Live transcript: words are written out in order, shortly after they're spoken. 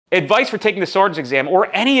Advice for taking the sergeant's exam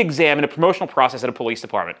or any exam in a promotional process at a police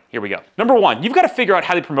department. Here we go. Number one, you've got to figure out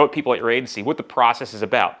how they promote people at your agency, what the process is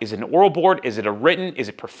about. Is it an oral board? Is it a written? Is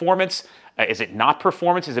it performance? Is it not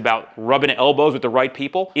performance? Is it about rubbing elbows with the right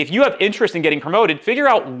people? If you have interest in getting promoted, figure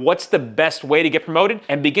out what's the best way to get promoted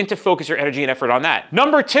and begin to focus your energy and effort on that.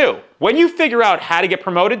 Number two, when you figure out how to get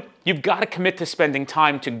promoted, you've got to commit to spending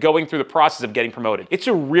time to going through the process of getting promoted. It's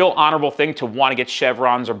a real honorable thing to want to get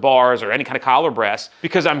chevrons or bars or any kind of collar brass,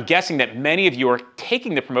 because I'm guessing that many of you are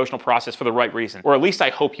taking the promotional process for the right reason, or at least I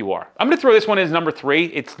hope you are. I'm going to throw this one in as number three.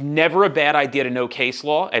 It's never a bad idea to know case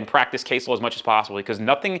law and practice case law as much as possible, because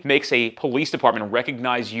nothing makes a police department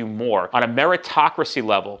recognize you more on a meritocracy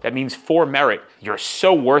level. That means for merit, you're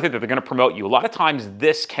so worth it that they're going to promote you. A lot of times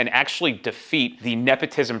this can actually defeat the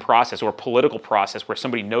nepotism process or political process where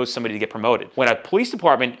somebody knows somebody to get promoted. When a police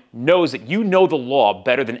department knows that you know the law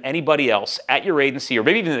better than anybody else at your agency, or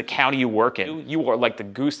maybe even in the county you work in, you are like the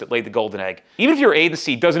goose that laid the golden egg. Even if your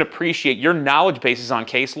agency doesn't appreciate your knowledge bases on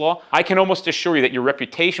case law, I can almost assure you that your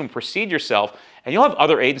reputation will precede yourself, and you'll have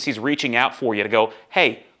other agencies reaching out for you to go,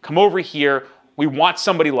 hey, come over here, we want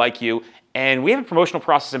somebody like you, and we have a promotional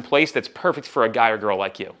process in place that's perfect for a guy or girl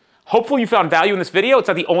like you. Hopefully you found value in this video. It's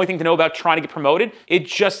not the only thing to know about trying to get promoted. It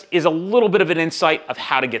just is a little bit of an insight of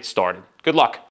how to get started. Good luck.